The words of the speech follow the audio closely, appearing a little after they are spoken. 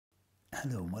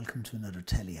Hello and welcome to another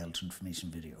telehealth information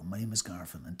video. My name is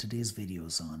Garvin and today's video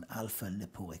is on alpha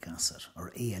lipoic acid,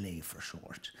 or ALA for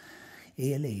short.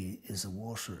 ALA is a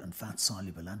water and fat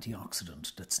soluble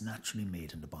antioxidant that's naturally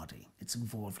made in the body. It's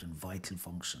involved in vital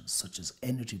functions such as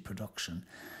energy production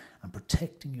and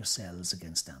protecting your cells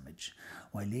against damage.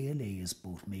 While ALA is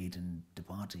both made in the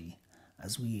body,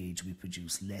 as we age we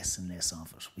produce less and less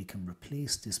of it. We can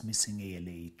replace this missing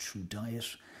ALA through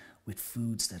diet with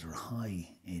foods that are high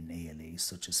in ALA,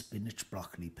 such as spinach,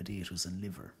 broccoli, potatoes and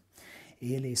liver.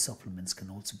 ALA supplements can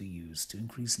also be used to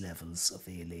increase levels of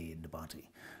ALA in the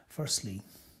body. Firstly,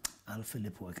 alpha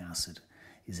lipoic acid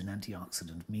is an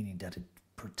antioxidant, meaning that it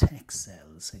protects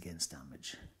cells against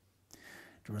damage.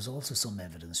 There is also some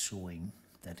evidence showing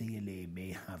that ALA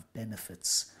may have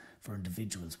benefits for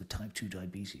individuals with type 2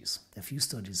 diabetes. A few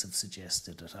studies have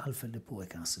suggested that alpha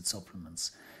lipoic acid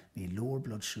supplements may lower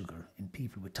blood sugar in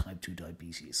people with type 2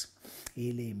 diabetes.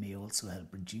 ALA may also help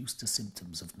reduce the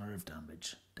symptoms of nerve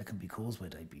damage that can be caused by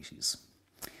diabetes.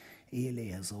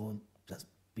 ALA has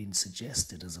been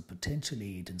suggested as a potential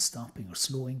aid in stopping or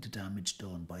slowing the damage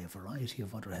done by a variety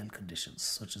of other health conditions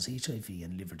such as HIV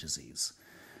and liver disease.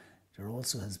 There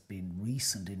also has been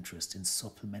recent interest in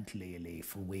supplemental ALA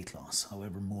for weight loss.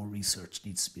 However, more research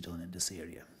needs to be done in this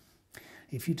area.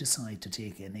 If you decide to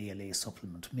take an ALA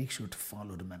supplement, make sure to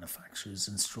follow the manufacturer's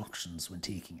instructions when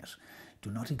taking it.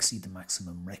 Do not exceed the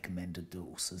maximum recommended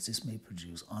dose, as this may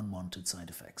produce unwanted side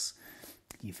effects.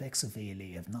 The effects of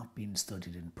ALA have not been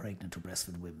studied in pregnant or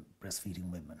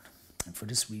breastfeeding women, and for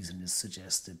this reason it is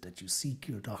suggested that you seek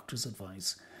your doctor's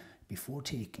advice before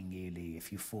taking ALA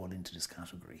if you fall into this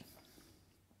category.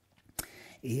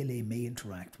 ALA may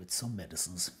interact with some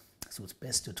medicines, so it's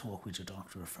best to talk with your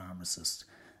doctor or pharmacist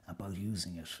about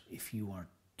using it if you are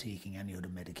taking any other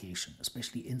medication,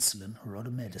 especially insulin or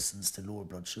other medicines to lower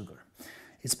blood sugar.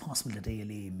 It's possible that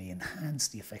ALA may enhance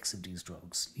the effects of these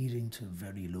drugs, leading to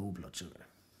very low blood sugar.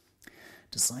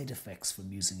 The side effects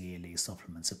from using ALA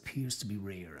supplements appears to be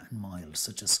rare and mild,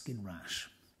 such as skin rash.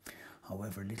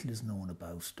 However, little is known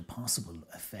about the possible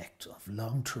effect of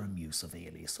long-term use of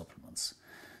ALA supplements.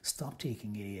 Stop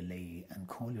taking ALA and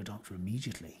call your doctor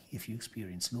immediately if you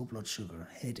experience low blood sugar,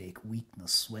 headache,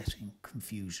 weakness, sweating,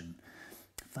 confusion,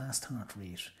 fast heart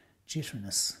rate,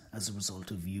 jitteriness as a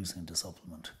result of using the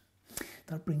supplement.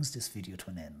 That brings this video to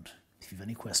an end. If you have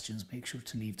any questions, make sure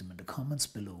to leave them in the comments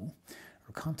below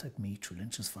or contact me through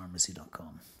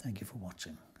lynchespharmacy.com. Thank you for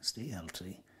watching. Stay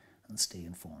healthy and stay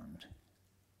informed.